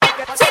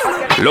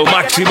Lo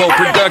Máximo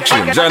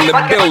Productions on the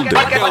building.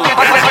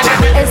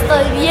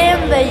 Estoy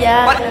bien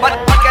bella.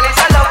 Porque le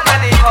hice lo que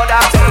dijo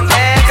David.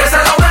 Que se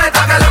lo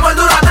meta, que le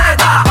muerde una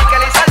teta. Porque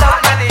le hice lo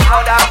que dijo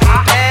David.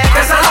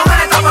 Que se lo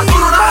meta, pa' tú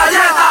una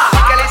galleta.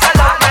 Porque le hice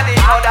lo que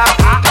dijo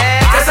David.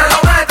 Que se lo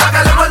meta,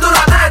 que le muerde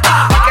una teta.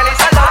 Porque le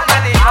hice lo que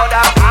dijo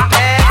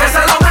David. Que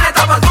se lo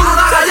meta, pa' tú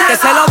una galleta. Que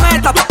se lo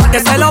meta, que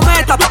se lo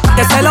meta,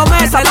 que se lo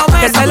meta,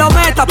 que se lo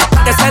meta,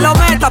 que se lo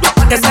meta,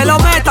 que se lo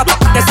meta,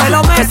 que se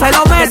lo meta, que se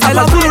lo meta, que se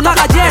lo meta, una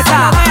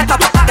galleta,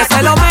 que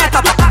se lo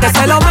meta, que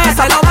se lo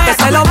meta, que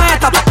se lo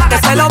meta,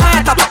 que se lo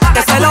meta,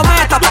 que se lo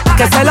meta,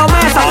 que se lo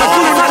meta,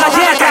 una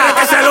galleta.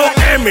 Que se lo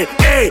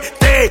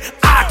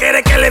M-E-T-A.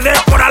 Quiere que le dé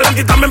por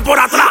adelante y también por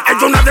atrás.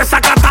 Es una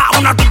desacata,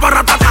 una tipa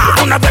ratata.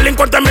 Una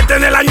delincuente mete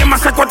en el año y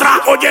más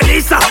secuestra. Oye,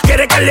 Lisa,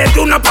 quiere que le dé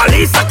una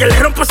paliza. Que le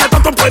rompe ese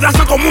tonto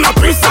pedazo como una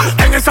pizza.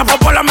 En esa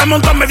popola me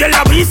monto, me dio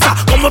la visa.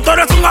 Como tú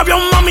eres un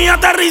avión, mami,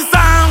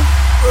 aterriza.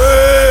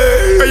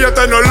 Ella es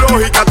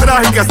tecnológica,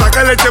 trágica,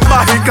 saca leche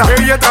mágica.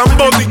 Ella es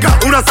trambótica,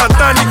 una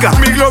satánica.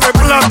 Mi globo de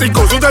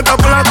plástico, su teta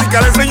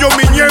plástica. Le enseño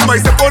mi ñema y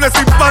se pone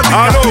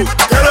simpática. Aló,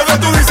 ¿qué es lo que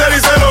tú dices,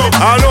 díselo?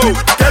 Aló,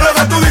 ¿qué es lo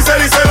que tú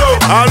dices, díselo?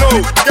 Aló,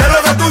 ¿qué es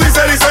lo que tú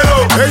dices,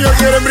 díselo? Ellos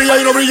quieren brillar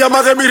y no brilla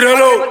más que mi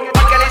reloj.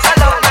 Porque le hice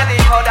lo que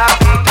dijo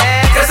David.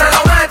 Que se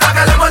lo meta,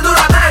 que le muerde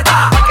una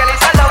teta. Porque le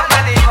hice lo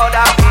que dijo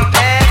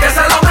David. Que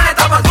se lo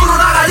meta, pa' tú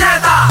una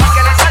galleta.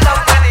 Porque le hice lo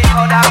que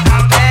dijo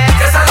David.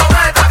 Que se lo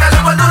meta, que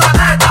le muerde una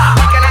teta.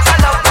 Porque le hice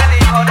lo que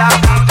dijo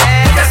David.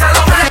 Que se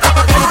lo meta,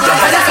 pa' tú una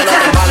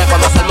galleta. Vale,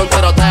 cuando sale un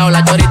tiroteo,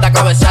 la chorita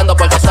cabeceando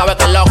porque sabe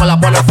que el loco la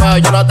pone feo.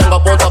 Yo no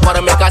tengo puntos, pero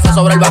en mi casa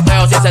sobre el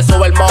vaqueo. Si se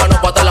sube el mono,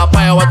 pues te la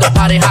peo. Esto es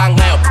party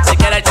jangueo. Si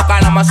quieres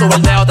chocar, nada más sube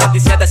el dedo.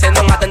 37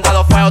 siendo un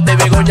atentado feo.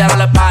 TV Gun ya no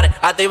le pare.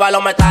 Activa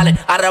los metales.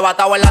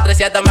 Arrebatado en la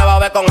 37 me va a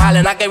ver con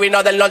Allen. Aquí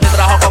vino del norte y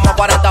trajo como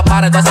 40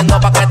 pares. Estoy haciendo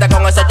paquetes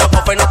con ese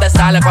choco y no te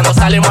sale. Cuando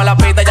salimos a la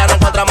pista ya no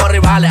encontramos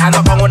rivales.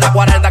 Ando con una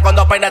 40 con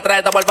dos peines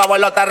 30. Por favor,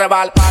 no te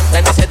rebal.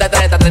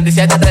 37-30,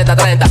 37-30,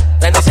 30.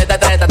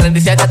 37-30,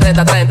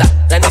 37-30, 30.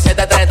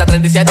 37-30,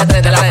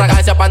 37-30. La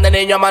fragancia pan de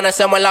niño,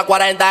 amanecemos en la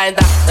 40.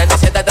 Entra.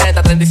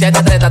 37-30,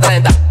 37-30,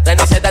 30.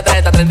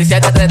 37-30,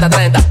 37-30,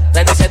 30.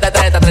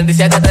 37-30,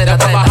 37-30, 30.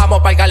 Bajamos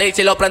para el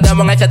caliche y lo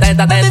prendemos en el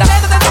 70-30.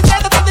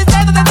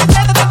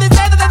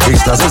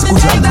 Estás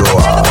escuchando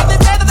a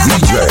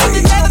DJ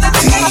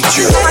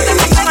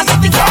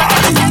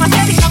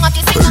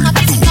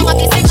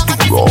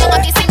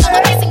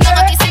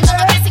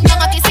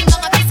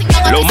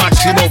Lo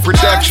Máximo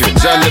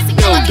Productions on the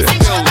building.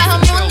 Bajo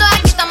mundo,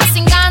 aquí estamos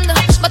cingando,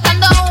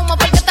 botando humo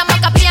porque estamos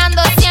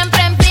capeando.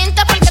 Siempre en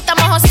pinta porque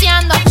estamos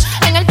joseando.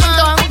 En el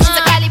punto aún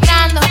se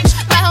calibrando.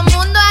 Bajo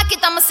mundo, aquí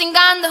estamos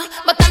cingando,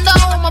 botando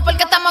humo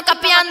porque estamos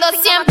capeando.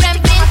 Siempre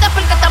en pinta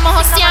porque estamos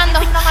joseando.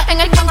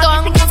 En el punto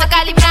aún se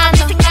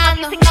calibrando.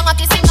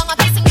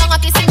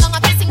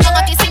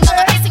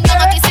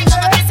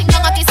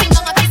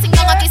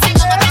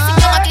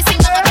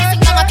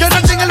 Yo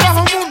nací en el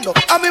bajo mundo,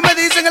 a mí me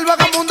dicen el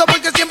vagamundo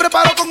porque siempre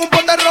paro con un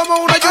pon de romo,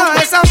 una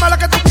yuca. Esa mala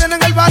que tú tienes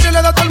en el barrio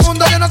le da a todo el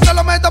mundo. Yo no se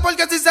lo meto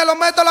porque si se lo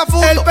meto la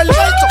fundo. El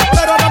perverso,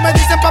 pero ahora me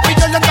dicen papi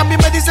Jordan,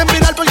 también me dicen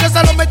viral porque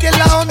se lo metí en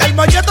la onda. El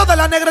molleto de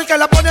la negra, el que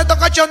la pone toda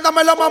cachonda,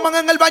 me lo maman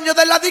en el baño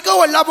de la disco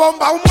o en la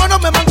bomba. Un mono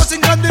me mango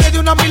sin grande y le di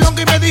una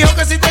milonga y me dijo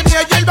que si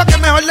tenía hierba que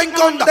mejor la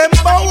enconda.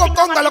 Dembow o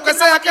conga, lo que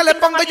sea que le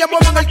ponga, yo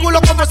muevo en el culo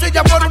como si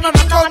ya fuera una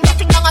anaconda.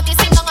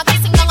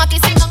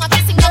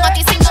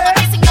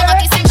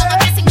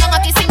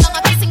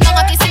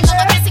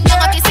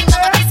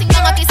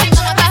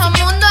 Bajo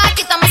mundo,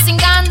 aquí estamos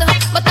cingando,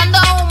 botando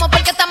humo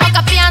porque estamos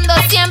capeando.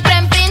 Siempre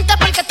en pinta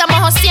porque estamos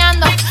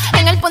joseando.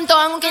 En el punto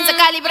a un 15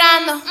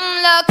 calibrando.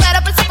 Lo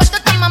claro, por supuesto,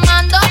 está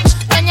mamando.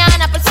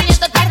 Mañana por su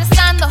nieto está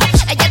rezando.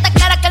 Ella está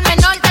clara que el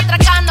menor está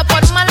atracando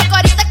por un malo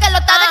corita que lo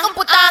está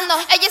descomputando.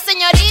 Ella es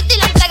señorita y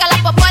le entrega la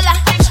popola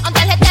a un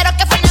tarjetero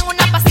que frena en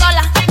una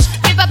pasola.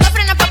 Mi papá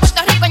frena por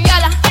Puerto Rico en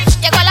Yola.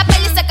 Llegó a la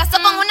peli y se casó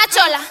con una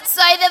chola.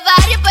 Soy de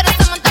barrio, pero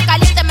se monta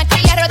caliente. Me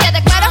crié rodeada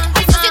de cuero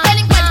y soy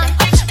delincuente.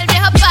 El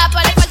viejo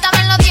papa le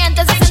faltaban los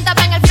dientes. Se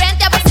sentaba en el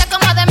frente a verse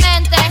como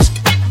demente.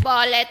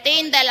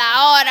 Boletín de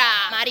la hora.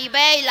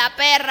 Maribel, la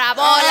perra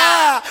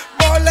bola.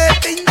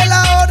 Boletín de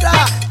la hora,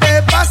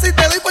 te pasa y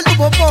te doy por tu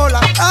popola.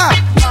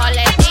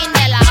 Boletín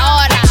de la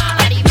hora.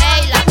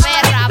 Maribel, la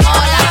perra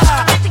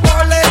bola.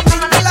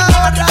 Boletín de la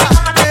hora,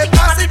 te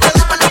pasa y te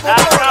doy por tu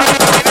popola.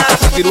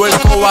 Tiró el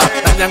coba,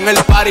 dañan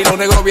el party, los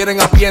negros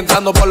vienen a pie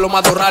entrando por los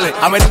matorrales.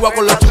 Averigua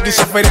con los chutis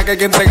y feria que hay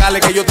que entregarle,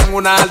 que yo tengo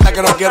una alta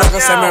que no quiero que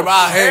se me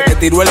baje. Te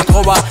tiró el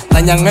coba,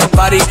 dañan el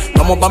party,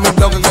 vamos pa' mi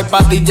bloque que hay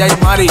patilla y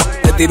mari.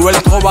 Te tiró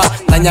el coba,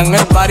 dañan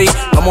el party,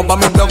 vamos pa'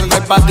 mi bloque que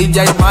hay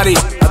patilla y mari.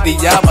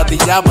 Patilla,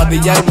 patilla,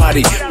 patilla y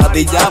mari.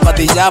 Patilla,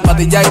 patilla,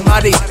 patilla y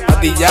mari.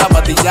 Patilla,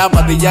 patilla,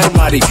 patilla y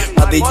mari.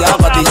 Patilla,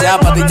 patilla,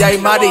 patilla y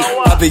mari.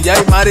 Patilla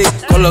y mari,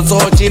 con los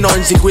ojos chinos,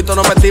 en circuito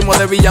nos metimos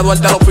de Villa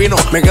Duarte a Los Pinos.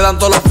 Me quedan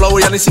todos los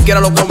flows, ya ni siquiera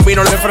los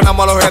combino.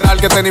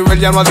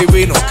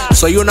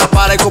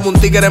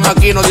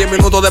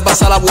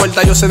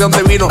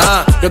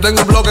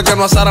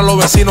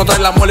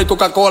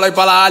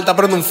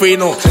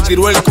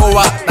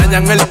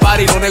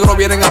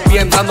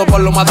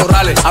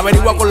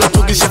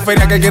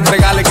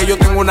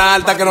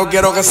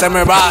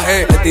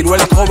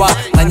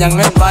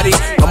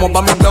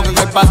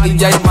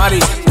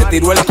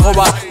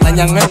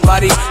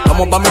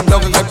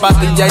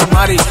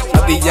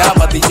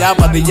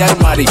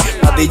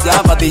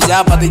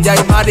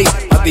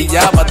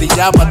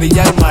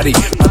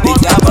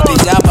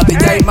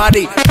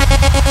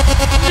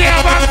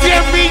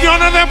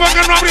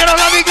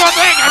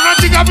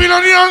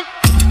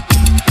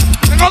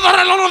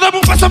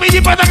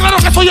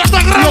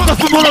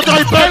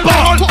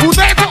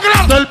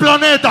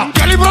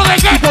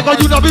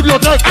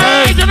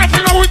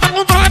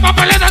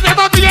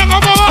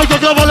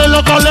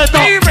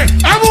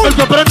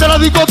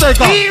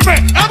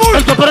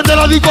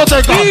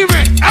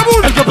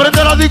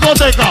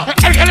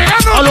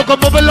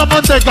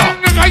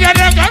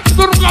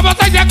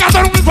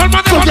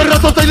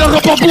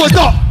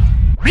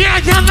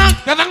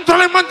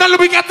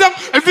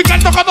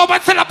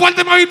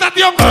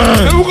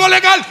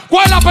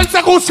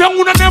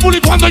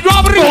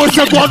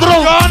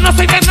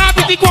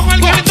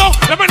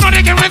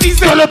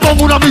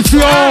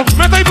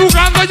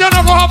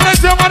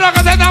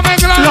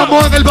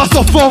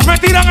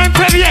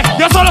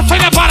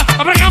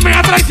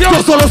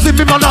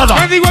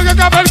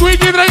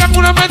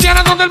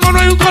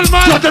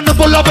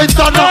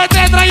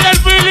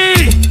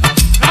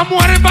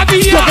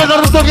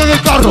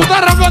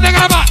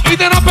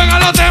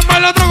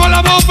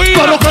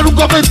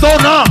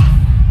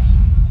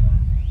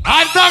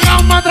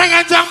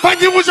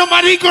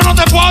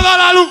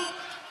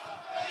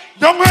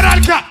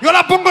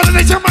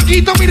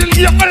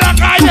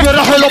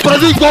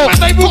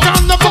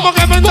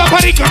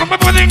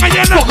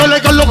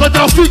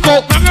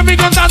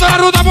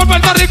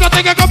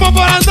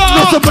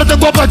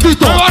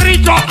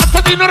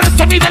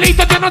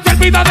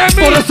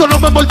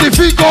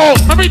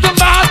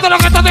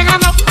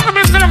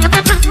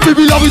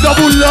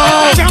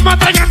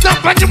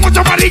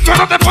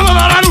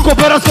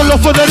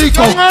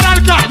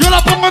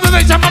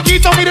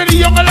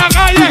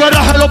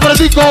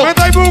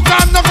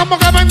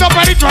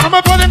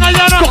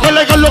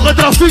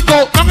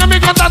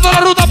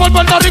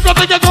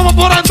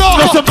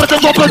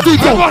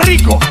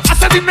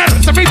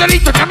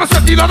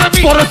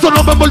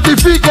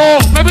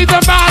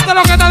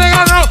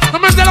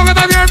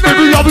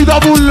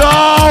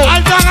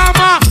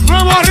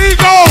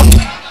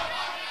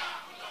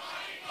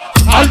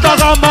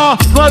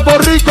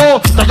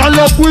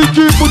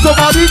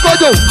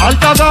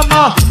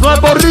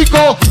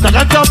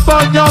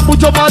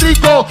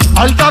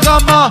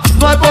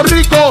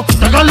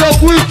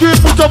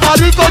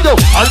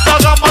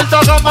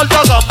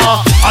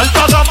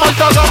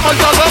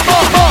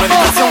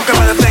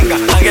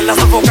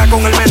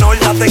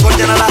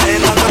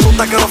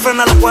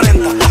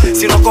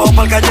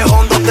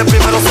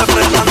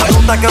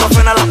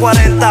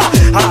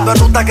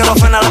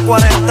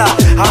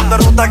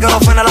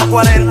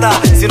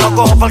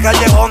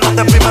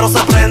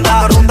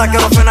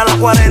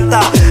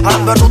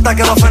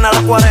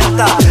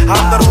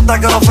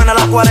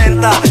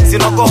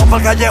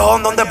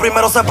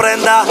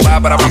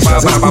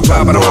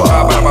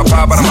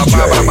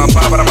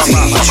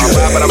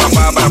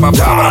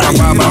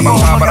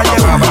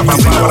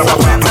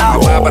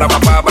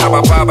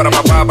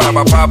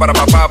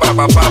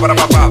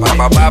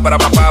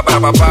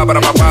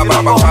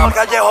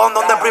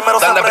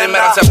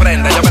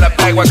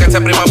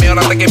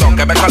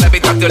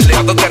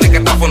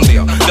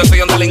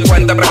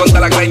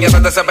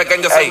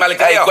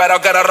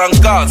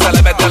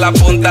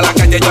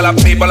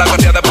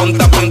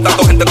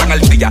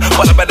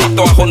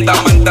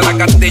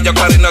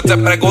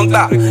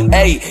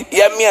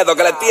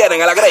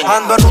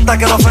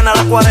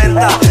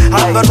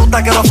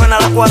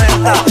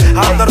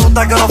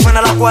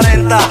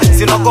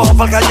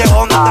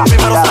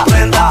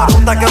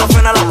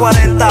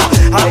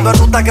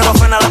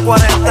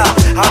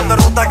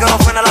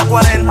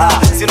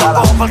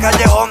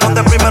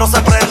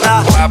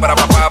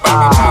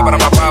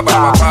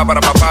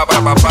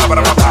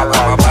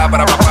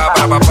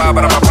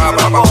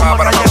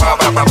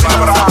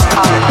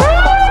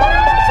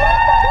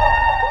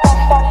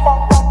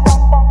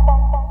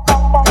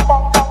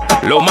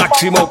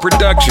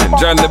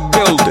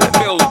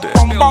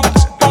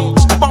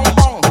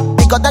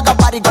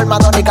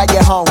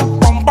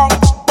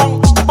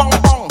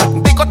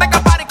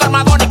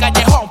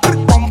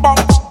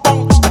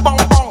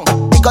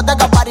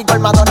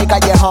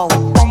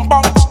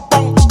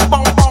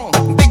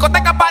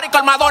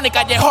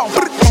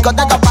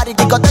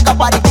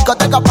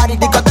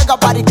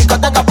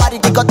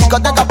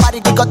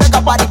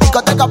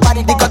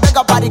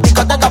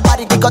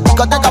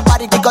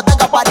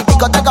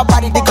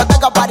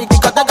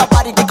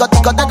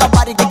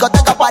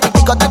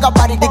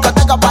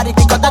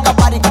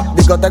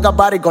 discoteca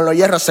party con los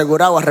hierros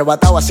asegurados,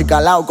 arrebatado, así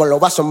calado, con los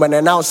vasos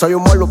envenenados. Soy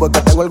un morbo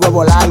porque tengo el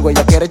huevo largo.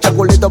 Ella quiere echar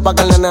culito pa'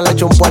 que el nene le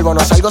eche un polvo. No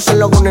salgo sin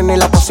los gunis ni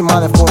la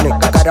pócima de Funny.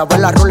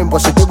 Carabela, ruling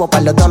positivo,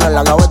 par de tonos en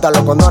la gaveta,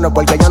 los condones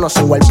porque yo no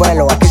sigo el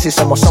pelo. Aquí si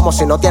somos,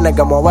 si no tienes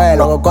que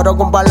moverlo. Hago coro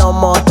con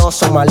palomo, todos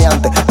son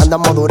maleantes.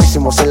 Andamos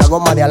durísimos, sin la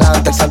goma de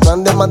adelante. El santo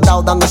en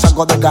demandado dando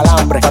sacos de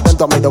calambre.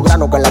 Atento a mi dos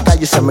granos que en la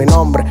calle hice mi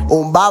nombre.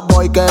 Un bad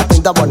boy que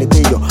pinta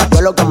bonitillo.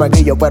 Yo lo que me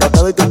guillo, pero te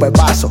doy tu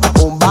pepazo.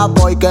 Un bad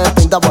boy que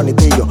pinta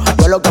bonitillo.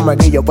 Yo lo que me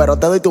guillo, pero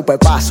te doy tu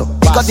pepazo.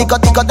 Discoteca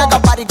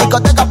party,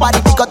 discoteca party,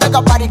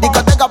 discoteca party,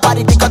 discoteca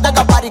party, discoteca party,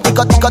 discoteca party,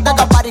 discoteca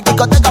party,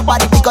 discoteca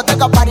party,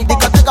 discoteca party,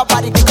 discoteca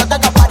party,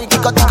 discoteca party,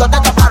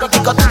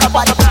 discoteca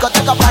party,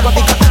 discoteca party,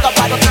 discoteca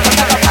party.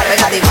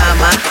 Pégate y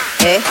mama,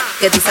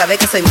 que tú sabes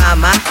que soy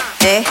mama,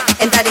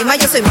 en tarima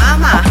yo soy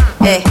mama,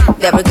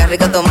 diablo que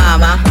rico tu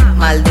mama,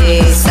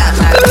 maldita,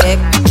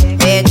 bitch,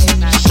 bitch,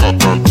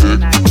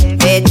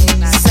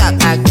 suck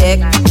my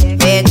dick,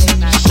 bitch.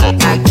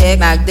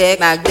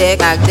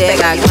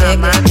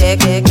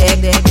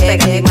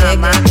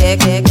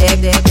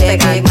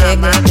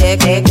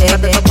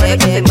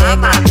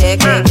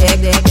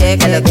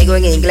 Te lo digo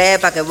en inglés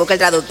pa' que busque el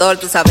traductor.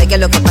 Tú sabes que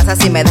lo que pasa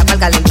si me da pa'l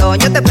calentón.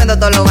 Yo te prendo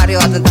todos los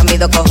barrios atento a mi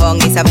dos cojón.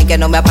 Y saben que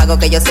no me apago,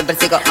 que yo siempre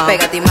sigo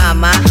pégate y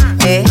mama,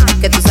 que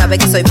tú sabes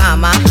que soy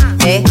mama,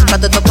 pa'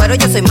 todo estos cueros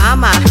yo soy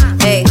mama,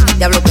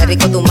 diablo que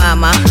rico tu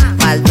mama,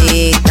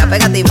 maldita,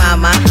 pégate y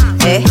mama,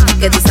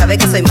 que tú sabes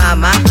que soy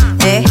mama,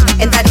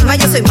 en tarima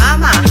yo soy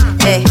mama,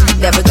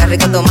 diablo que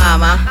rico tu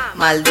mama,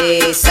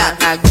 maldita, suck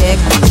my dick,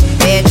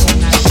 bitch,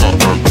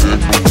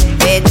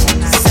 bitch,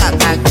 suck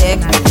my dick,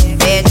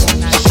 bitch,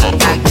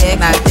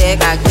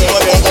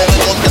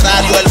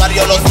 contrario, el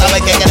barrio lo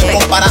sabe que quieren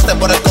compararse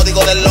por el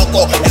código del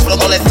loco. El flow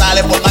no le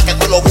sale por más que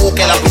tú lo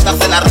busques. La pista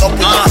se la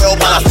rompe y yo feo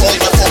para la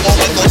foto.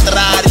 Fuego el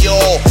contrario.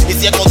 Y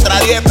si el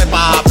contrario es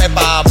pepa,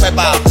 pepa,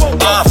 pepa.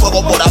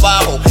 Fuego por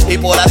abajo y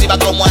por arriba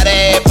como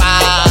arepa.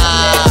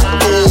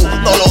 Tú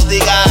no lo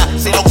digas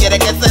si no quieres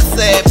que se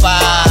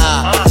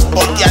sepa.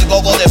 Porque al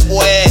gogo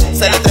después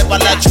se le trepa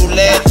la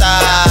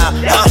chuleta.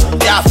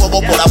 Ya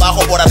fuego por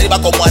abajo, por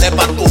arriba como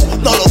arepa. Tú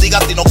no lo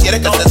digas si no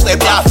quieres que se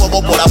sepa.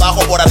 Fuego por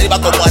abajo, por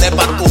arriba como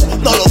arepa. Tú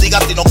no lo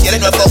digas si no quieres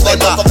que se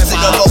sepa. Porque si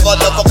yo no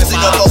godo, porque si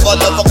yo no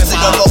godo, porque si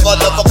yo no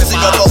godo, porque si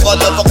yo no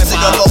godo, porque si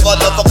yo no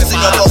godo, porque si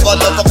yo no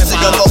godo, porque si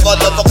yo no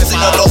godo, porque si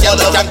yo no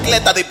godo.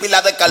 Chancleta de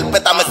pila de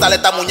carpeta, me sale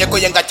esta muñeco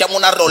y enganchamos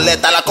una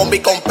roleta. La combi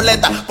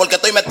completa, porque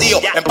estoy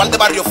metido en par de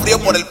barrio frío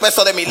por el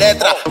peso de mi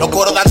letra. Los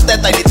coros dan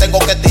teta y ni tengo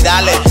que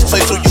tirarle.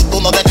 Soy su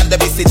YouTube, no dejan de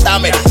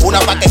visitarme. Una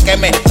pa' que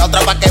queme, la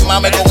otra pa' que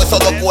mame. Con esos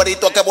dos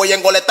cueritos que voy a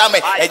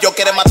engoletarme. Ellos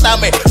quieren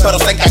matarme, pero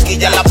se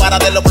encaquillan la para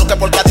de los bloques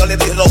porque a Dios le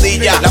di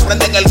rodillas. La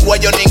prenden el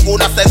cuello,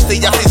 ninguna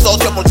sencilla. Sin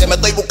socio porque me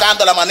estoy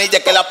buscando la manilla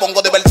que la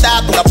pongo de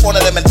verdad, tú la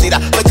pones de mentira.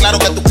 Estoy claro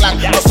que tu clan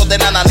no son de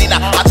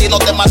nananina. A ti no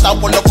te he matado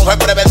por no coger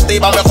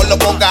preventiva. Mejor lo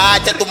ponga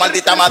H, tu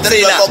maldita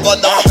madrina.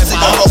 Porque si yo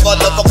no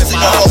godo, porque si yo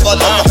no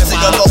godo, porque si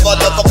yo no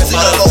godo, porque si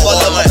yo no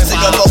godo, porque si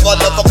yo no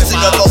godo, porque si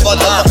yo no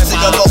godo, porque si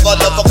yo no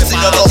godo, porque si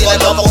yo no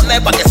godo. No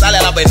poner pa' que sale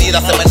a la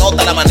avenida. Se me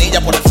nota la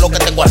manilla por el flow que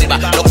tengo arriba.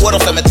 Los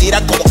cueros se me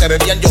tiran como que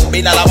bebían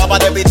yombina. La baba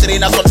de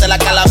vitrina, suelte la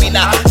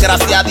calamina.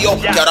 Gracias a Dios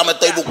que ahora me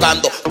estoy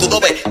buscando. Tú no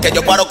ves que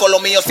yo paro con lo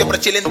mío siempre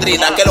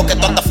chilindrina. Que lo que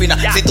tú andas fina.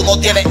 Si tú no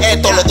tienes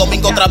esto, los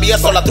domingos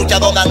traviesos, las truchas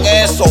donan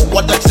eso.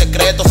 Guarda el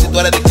secreto si tú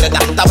eres discreta.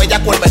 Está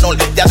bella con el menor,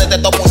 ya desde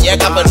tu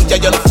muñeca. Peluche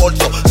yo no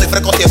forzo, soy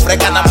fresco si es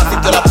fresca. Nada más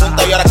sintió la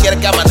punta y ahora quiere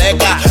que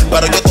amanezca.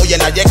 Pero yo estoy en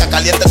la yeca,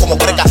 caliente como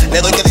creca.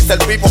 Le doy que dice el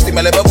pipo si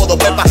me le bebo dos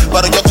pepas.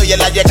 Pero yo estoy en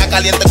la yeca,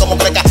 caliente como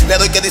creca. Le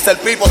doy que dice el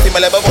pipo si me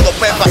le bebo dos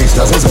pepas.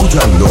 Estás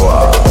escuchando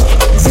a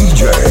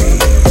DJ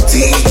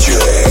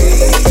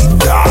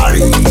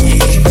Daddy,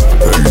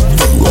 el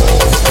dúo.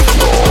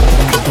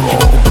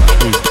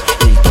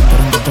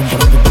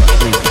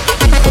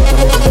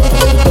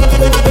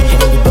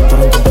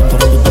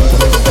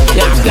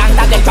 Las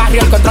plantas del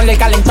barrio, el control del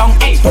calentón.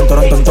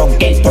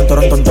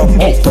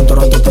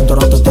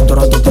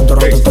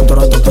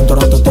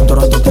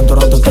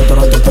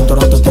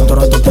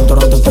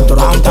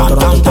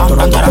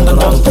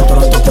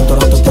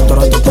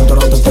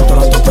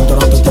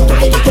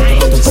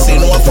 Si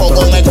no es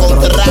fuego, me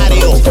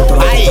contrario.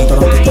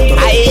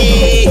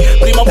 Ay,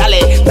 primo,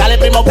 dale,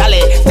 primo, dale.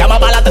 Llama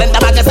pa' la 30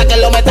 pa' que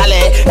saquen los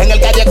metales. En el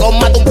callejón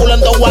mata un culo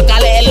en dos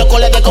guacales. El loco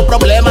le dejo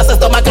problemas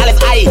estomacales.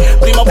 Ay,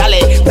 primo,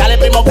 dale,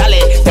 primo, dale.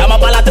 Llama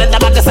pa' la 30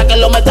 pa' que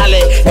saquen los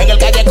metales. En el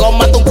callejón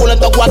mata un culo en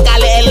dos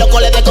guacales. El loco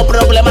le dejo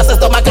problemas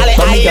estomacales.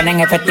 Ay, tienen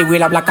efectivo y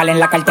la blacal en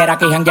la cartera.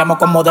 Que jangueamos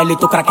con modelo y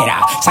tu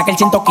craquera. Saca el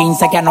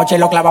 115 que anoche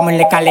lo clavamos en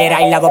la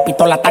escalera. Y las dos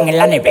pistolas están en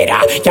la nevera.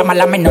 Llama a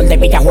la menor de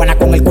Villajuana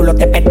con el culo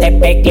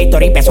TPTP.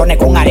 Clítoris y pezones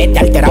con arete.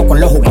 Alterado con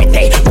los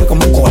juguetes. Muy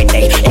como un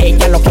cohete.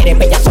 Ella lo quiere,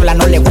 bella sola,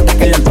 no le gusta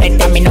que lo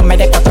empreste. A mí no me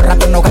deja todo el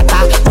rato no gasta.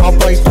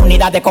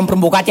 Oportunidad de comprar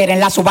un Bugatti en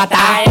la subata.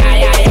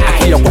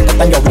 Aquí los cuentos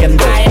están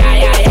lloviendo.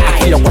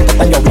 Aquí los cuentos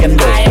están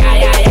lloviendo.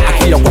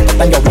 Aquí los cuentos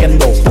están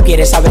lloviendo. Tú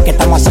quieres saber qué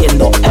estamos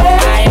haciendo.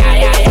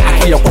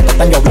 Aquí los cuentos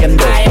están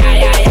lloviendo.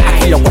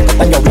 Aquí los cuentos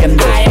están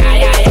lloviendo.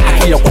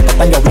 Aquí los cuentos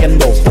están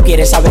lloviendo. Tú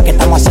quieres saber qué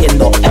estamos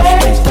haciendo.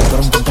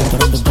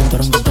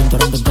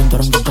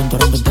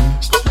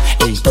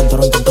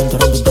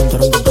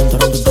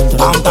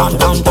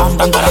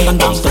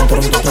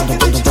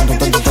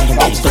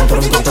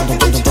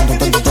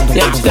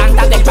 La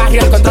planta del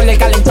barrio, el control del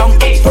calentón.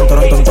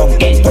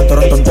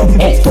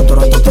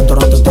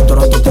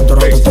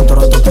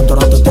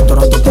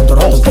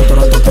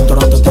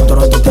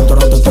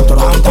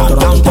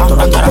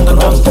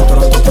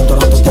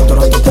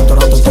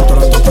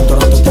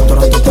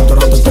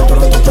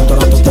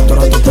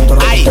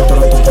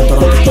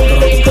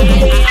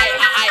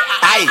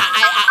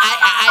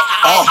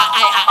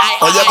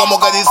 Oye, como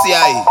que dice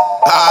ahí,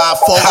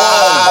 fogón,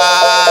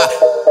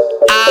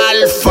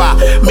 alfa.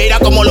 Mira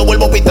cómo lo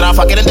vuelvo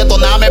pitrafa. Quieren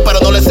detonarme, pero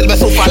no les sirve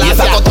su falacia. Y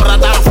esa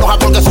cotorrata afloja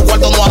porque su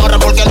cuarto no ahorra.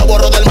 Porque lo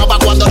borro del mapa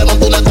cuando le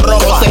monto una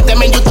roja.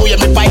 Aceíteme en YouTube y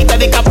en mi país te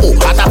di capú.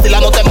 Hasta si la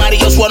no te mari,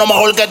 yo sueno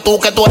mejor que tú.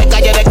 Que tú eres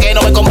calle de que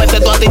no me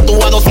convence tu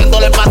actitud. A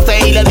 200 le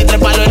pasé y le di 3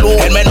 palos de luz.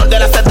 El menor de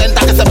las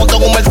 70 que se montó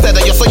en un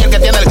Mercedes. Yo soy el que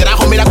tiene el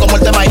grajo, mira como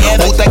el tema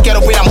hiede. Usted quiere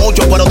opinar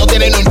mucho, pero no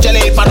tiene ni un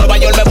chele. Y para Nueva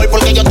York me voy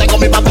porque yo tengo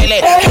mis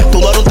papeles. Tú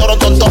no eres un toro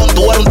tontón,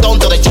 tú eres un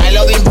tonto. De Chile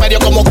o de Imperio,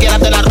 como quiera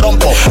te la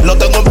rompo. Lo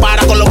tengo en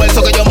para con los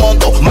versos que yo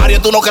monto.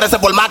 Mario, tú no creces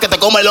por más que te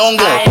come el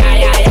hongo.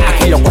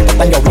 Aquí los cuentos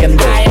están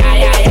lloviendo.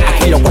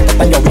 Aquí los cuentos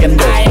están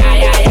lloviendo.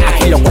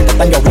 Aquí los cuentos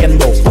están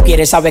lloviendo. ¿Tú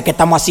quieres saber qué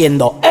estamos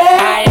haciendo?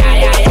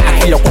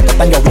 Aquí los cuentos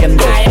están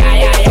lloviendo.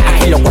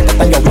 Aquí los cuentos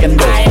están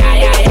lloviendo.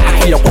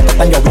 Aquí los cuentos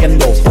están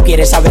lloviendo. ¿Tú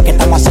quieres saber qué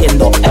estamos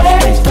haciendo?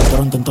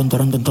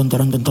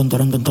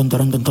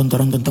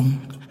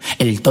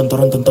 El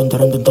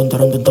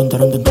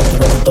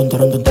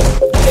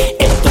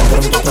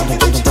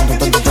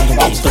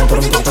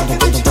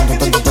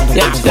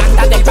la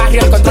planta del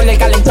barrio, el control del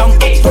calentón.